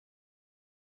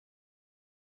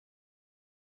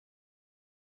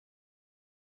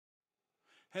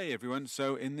Hey everyone,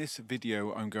 so in this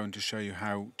video I'm going to show you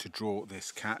how to draw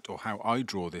this cat, or how I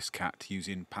draw this cat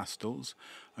using pastels.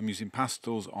 I'm using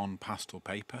pastels on pastel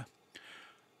paper.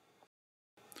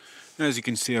 Now, as you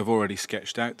can see, I've already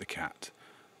sketched out the cat.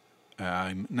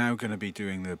 I'm now going to be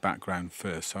doing the background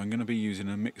first, so I'm going to be using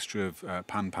a mixture of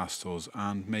pan pastels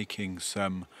and making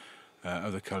some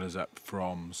other colours up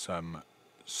from some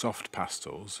soft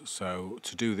pastels. So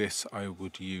to do this I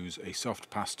would use a soft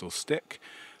pastel stick,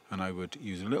 and I would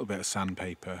use a little bit of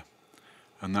sandpaper,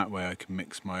 and that way I can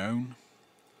mix my own.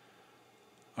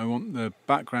 I want the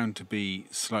background to be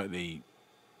slightly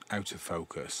out of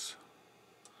focus,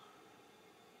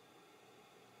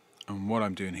 and what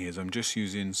I'm doing here is I'm just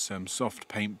using some soft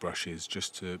paint brushes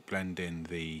just to blend in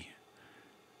the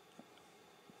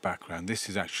background. This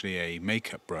is actually a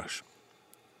makeup brush.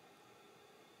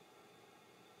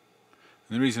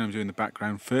 And the reason I'm doing the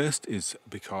background first is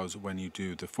because when you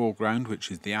do the foreground,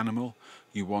 which is the animal,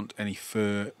 you want any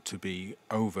fur to be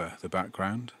over the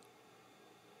background.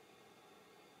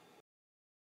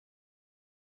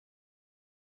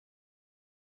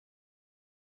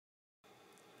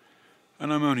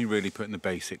 And I'm only really putting the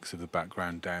basics of the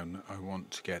background down. I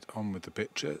want to get on with the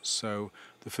picture, so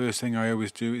the first thing I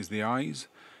always do is the eyes.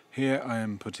 Here I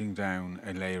am putting down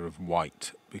a layer of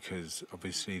white, because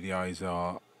obviously the eyes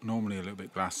are normally a little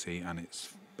bit glassy and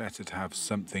it's better to have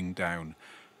something down.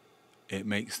 It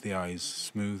makes the eyes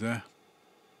smoother.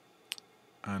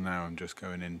 And now I'm just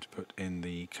going in to put in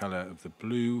the colour of the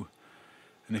blue.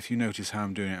 And if you notice how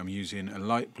I'm doing it, I'm using a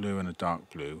light blue and a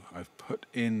dark blue. I've put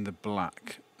in the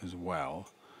black as well,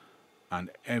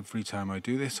 and every time I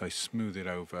do this I smooth it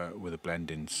over with a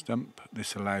blend-in stump.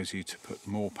 This allows you to put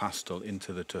more pastel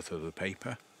into the tooth of the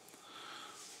paper.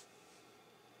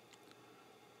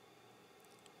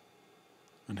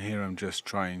 And here I'm just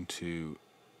trying to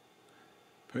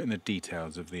put in the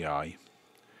details of the eye,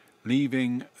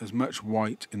 leaving as much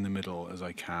white in the middle as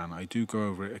I can. I do go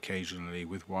over it occasionally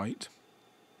with white.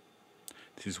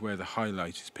 This is where the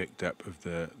highlight is picked up of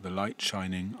the light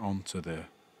shining onto the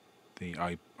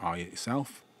eye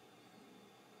itself.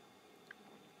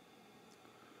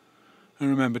 And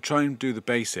remember, try and do the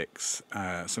basics,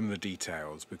 some of the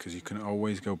details, because you can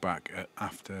always go back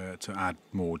after to add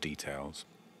more details.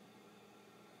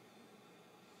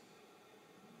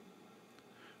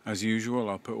 As usual,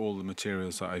 I'll put all the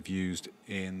materials that I've used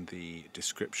in the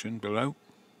description below.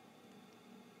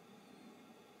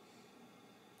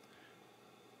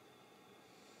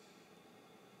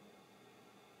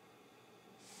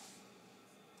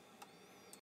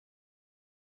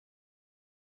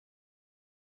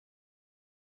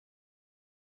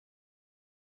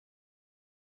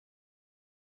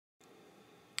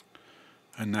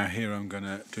 And now here I'm going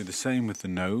to do the same with the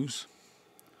nose.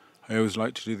 I always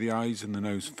like to do the eyes and the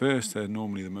nose first. They're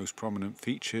normally the most prominent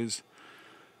features.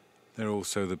 They're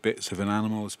also the bits of an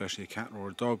animal, especially a cat or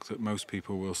a dog, that most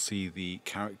people will see the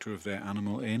character of their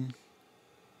animal in.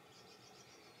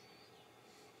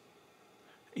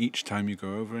 Each time you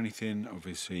go over anything,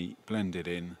 obviously blend it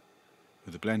in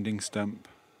with a blending stump.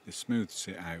 This smooths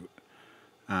it out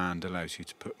and allows you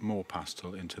to put more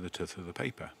pastel into the tooth of the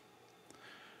paper.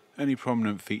 Any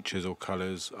prominent features or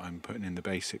colours I'm putting in the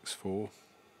basics for.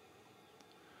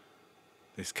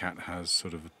 This cat has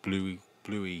sort of a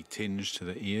bluey tinge to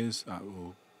the ears. That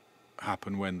will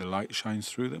happen when the light shines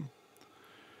through them.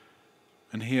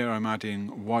 And here I'm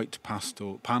adding white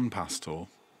pastel, pan pastel,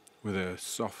 with a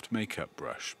soft makeup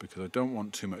brush, because I don't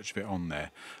want too much of it on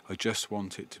there. I just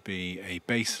want it to be a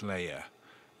base layer,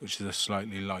 which is a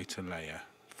slightly lighter layer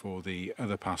for the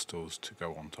other pastels to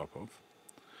go on top of.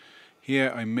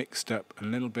 Here I mixed up a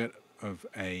little bit of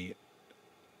a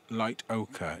light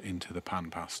ochre into the pan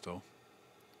pastel,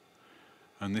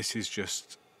 and this is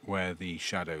just where the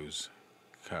shadows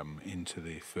come into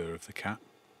the fur of the cat.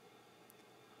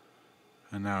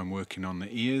 And now I'm working on the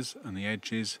ears and the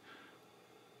edges.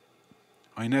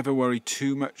 I never worry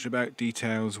too much about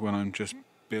details when I'm just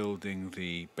building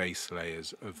the base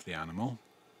layers of the animal.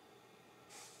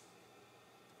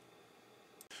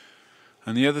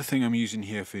 And the other thing I'm using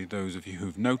here, for those of you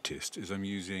who've noticed, is I'm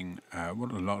using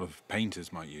what a lot of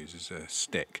painters might use, is a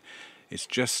stick. It's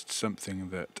just something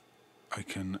that I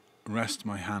can rest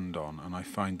my hand on, and I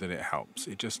find that it helps.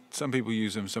 Some people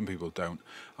use them, some people don't.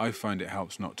 I find it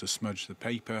helps not to smudge the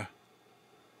paper.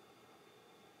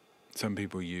 Some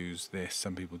people use this,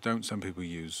 some people don't. Some people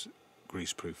use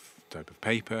greaseproof type of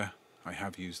paper. I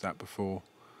have used that before,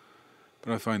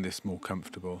 but I find this more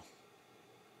comfortable.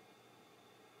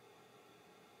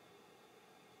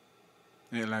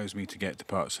 It allows me to get to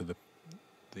parts of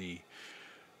the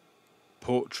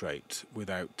portrait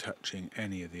without touching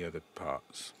any of the other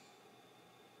parts.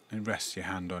 and rests your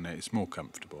hand on it, it's more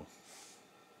comfortable.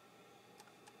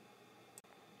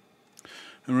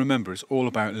 And remember, it's all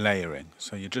about layering,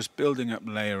 so you're just building up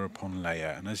layer upon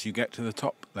layer, and as you get to the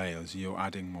top layers you're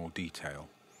adding more detail.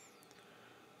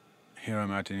 Here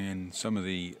I'm adding in some of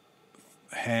the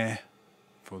hair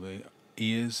for the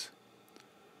ears,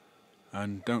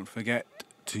 and don't forget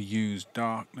to use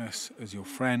darkness as your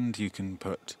friend. You can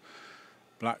put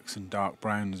blacks and dark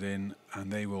browns in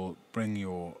and they will bring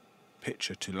your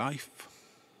picture to life,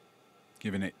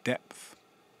 giving it depth.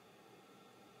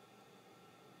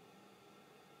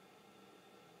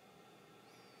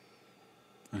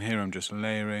 And here I'm just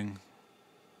layering.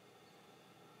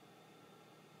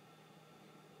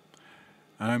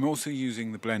 And I'm also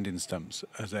using the blending stumps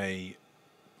as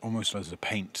almost as a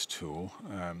paint tool.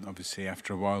 Obviously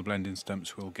after a while blending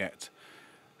stumps will get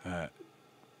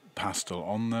pastel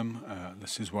on them.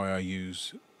 This is why I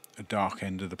use a dark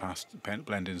end of the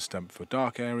blending stump for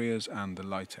dark areas and the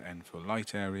lighter end for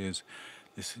light areas.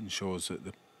 This ensures that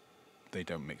they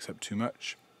don't mix up too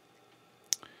much.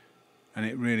 And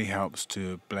it really helps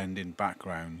to blend in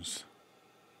backgrounds.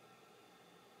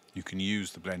 You can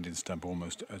use the blending stump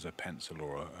almost as a pencil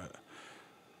or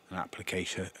an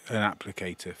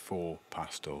applicator for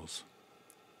pastels.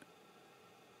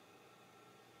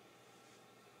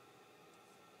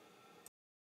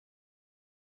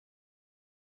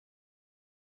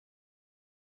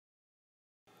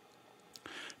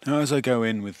 Now as I go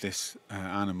in with this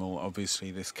animal,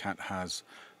 obviously this cat has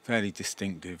fairly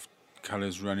distinctive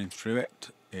colours running through it.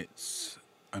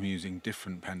 I'm using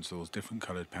different pencils, different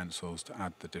coloured pencils to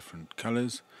add the different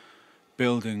colours,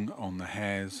 building on the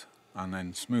hairs and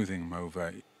then smoothing them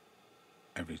over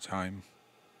every time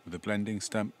with a blending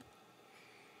stump.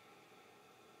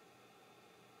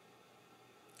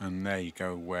 And there you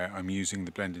go, where I'm using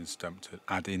the blending stump to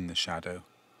add in the shadow.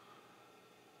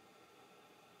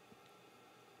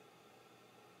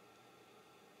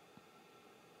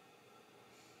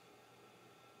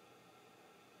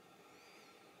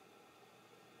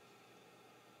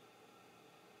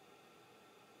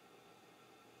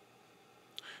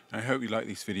 I hope you like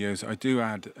these videos. I do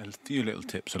add a few little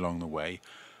tips along the way.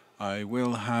 I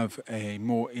will have a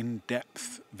more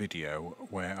in-depth video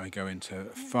where I go into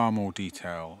far more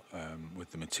detail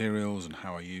with the materials and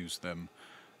how I use them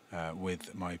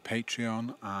with my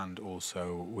Patreon and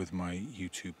also with my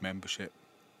YouTube membership.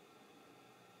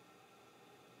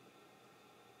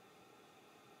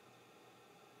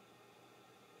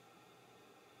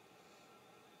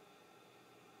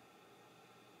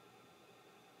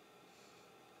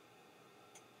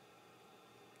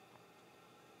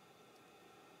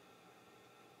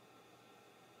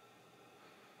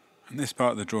 And this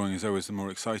part of the drawing is always the more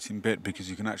exciting bit because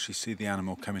you can actually see the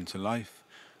animal come into life.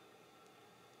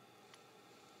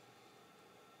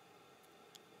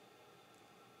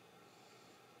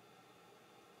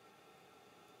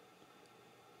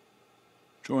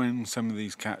 Drawing some of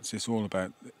these cats is all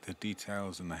about the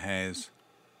details and the hairs.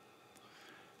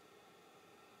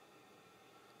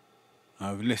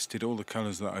 I've listed all the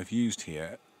colours that I've used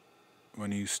here.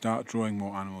 When you start drawing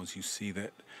more animals, you see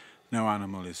that no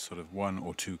animal is sort of one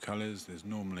or two colours. There's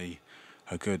normally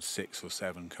a good 6 or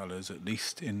 7 colours at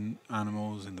least in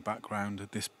animals in the background.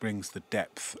 This brings the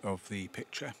depth of the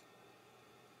picture.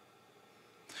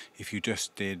 If you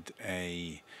just did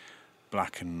a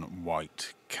black and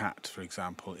white cat, for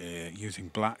example, using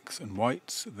blacks and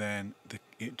whites, then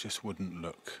it just wouldn't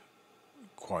look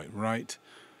quite right.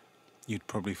 You'd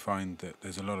probably find that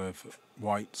there's a lot of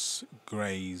whites,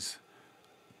 greys,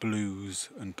 blues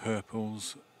and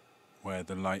purples where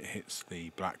the light hits the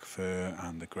black fur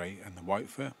and the grey and the white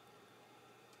fur.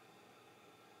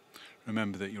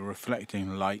 Remember that you're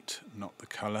reflecting light, not the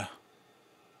colour.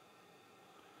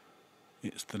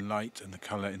 It's the light and the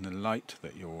colour in the light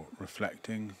that you're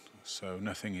reflecting, so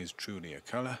nothing is truly a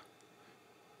colour.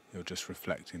 You're just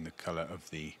reflecting the colour of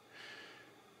the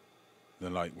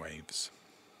light waves.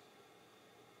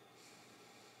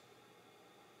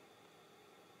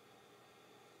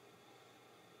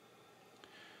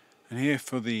 And here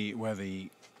for where the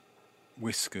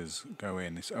whiskers go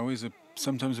in, it's always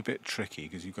sometimes a bit tricky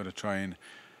because you've got to try and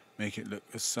make it look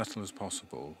as subtle as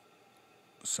possible.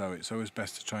 So it's always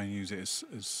best to try and use it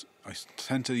as I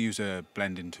tend to use a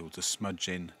blending tool to smudge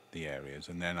in the areas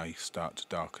and then I start to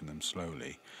darken them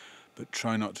slowly. But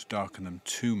try not to darken them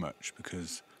too much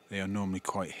because they are normally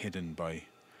quite hidden by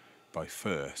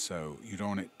fur, so you don't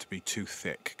want it to be too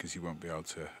thick because you won't be able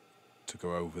to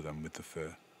go over them with the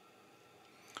fur.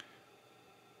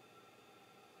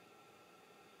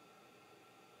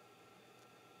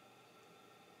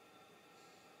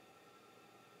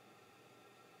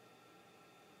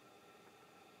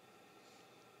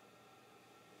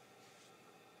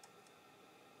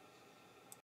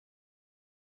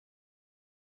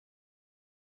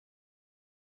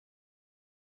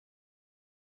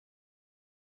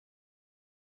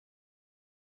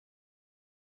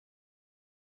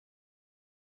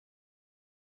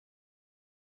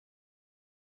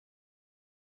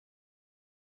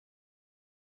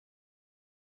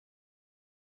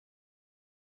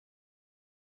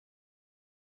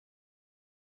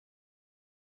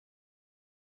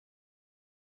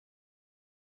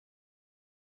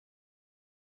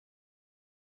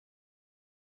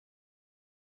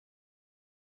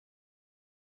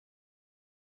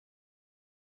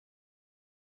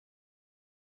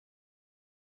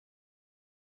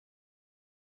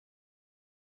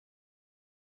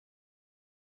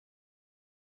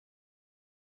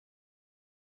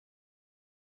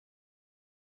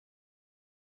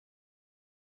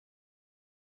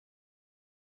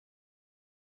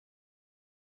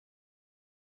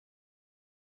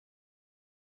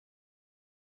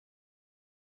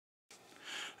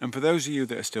 And for those of you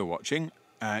that are still watching,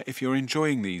 if you're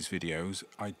enjoying these videos,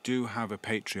 I do have a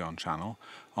Patreon channel.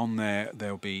 On there,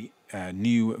 there'll be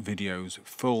new videos,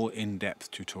 full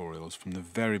in-depth tutorials from the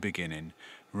very beginning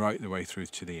right the way through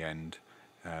to the end.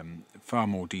 Far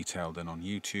more detailed than on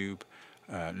YouTube.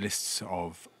 Lists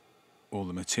of all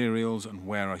the materials and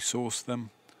where I source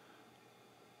them,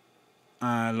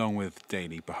 along with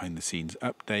daily behind-the-scenes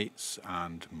updates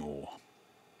and more.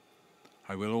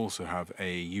 I will also have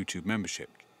a YouTube membership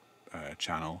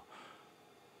channel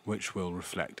which will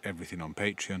reflect everything on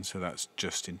Patreon, so that's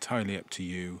just entirely up to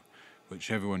you.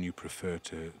 Whichever one you prefer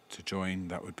to join,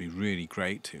 that would be really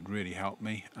great. It would really help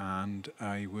me, and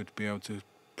I would be able to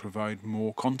provide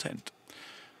more content.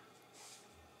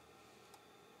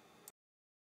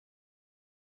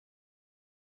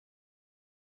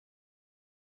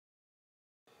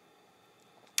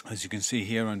 As you can see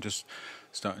here, I'm just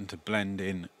starting to blend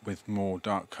in with more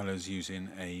dark colours using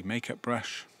a makeup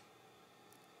brush.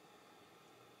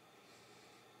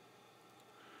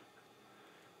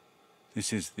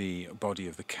 This is the body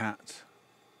of the cat,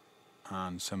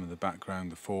 and some of the background,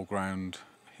 the foreground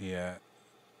here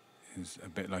is a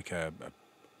bit like a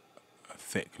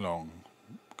thick, long,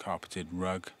 carpeted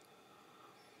rug.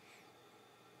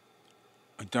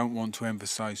 I don't want to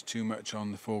emphasise too much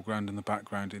on the foreground and the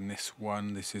background in this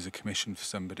one. This is a commission for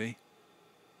somebody.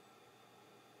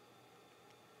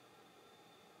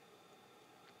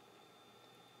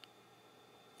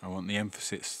 I want the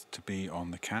emphasis to be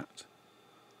on the cat,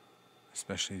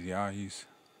 especially the eyes.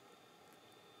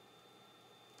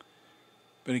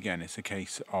 But again, it's a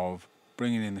case of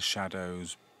bringing in the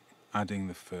shadows, adding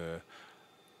the fur.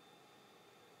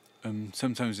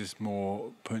 Sometimes it's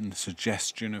more putting the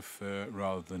suggestion of fur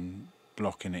rather than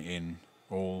blocking it in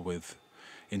all with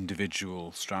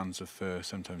individual strands of fur.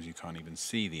 Sometimes you can't even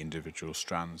see the individual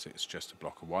strands, it's just a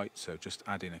block of white, so just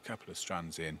adding a couple of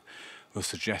strands in will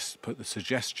put the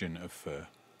suggestion of fur,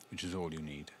 which is all you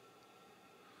need.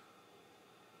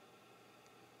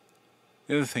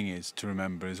 The other thing is to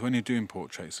remember is when you're doing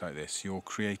portraits like this, you're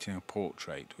creating a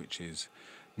portrait which is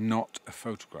not a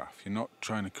photograph. You're not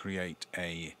trying to create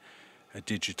a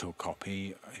digital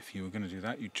copy. If you were going to do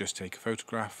that, you'd just take a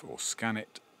photograph or scan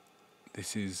it.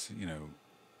 This is, you know,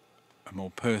 a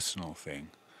more personal thing,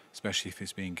 especially if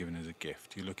it's being given as a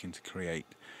gift. You're looking to create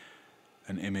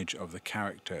an image of the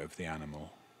character of the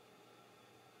animal.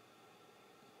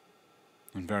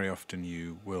 And very often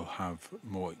you will have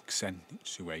more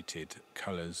accentuated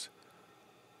colours,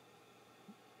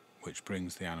 which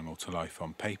brings the animal to life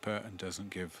on paper and doesn't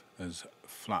give as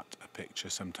flat a picture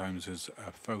sometimes as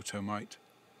a photo might.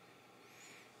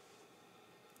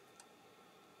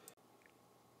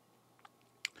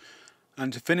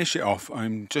 And to finish it off,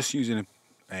 I'm just using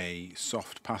a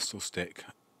soft pastel stick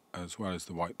as well as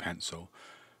the white pencil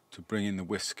to bring in the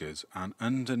whiskers, and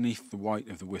underneath the white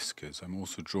of the whiskers I'm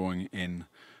also drawing in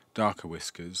darker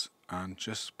whiskers and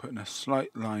just putting a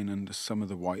slight line under some of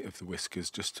the white of the whiskers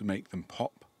just to make them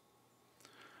pop.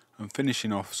 I'm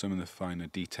finishing off some of the finer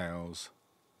details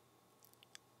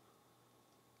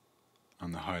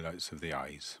and the highlights of the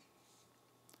eyes.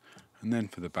 And then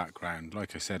for the background,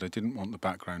 like I said, I didn't want the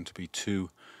background to be too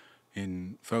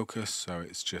in focus, so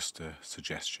it's just a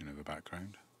suggestion of a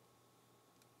background.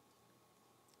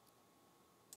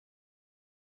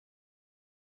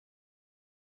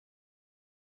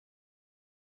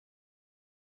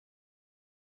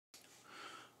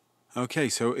 Okay,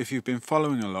 so if you've been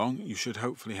following along, you should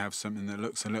hopefully have something that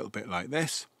looks a little bit like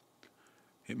this.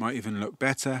 It might even look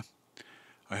better.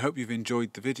 I hope you've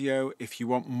enjoyed the video. If you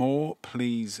want more,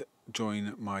 please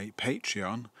join my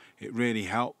Patreon. It really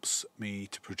helps me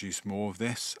to produce more of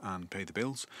this and pay the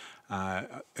bills.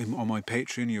 On my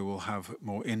Patreon you will have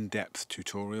more in-depth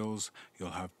tutorials,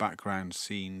 you'll have background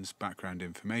scenes, background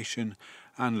information,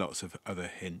 and lots of other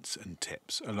hints and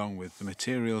tips, along with the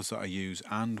materials that I use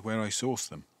and where I source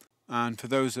them. And for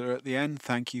those that are at the end,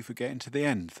 thank you for getting to the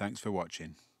end. Thanks for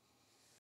watching.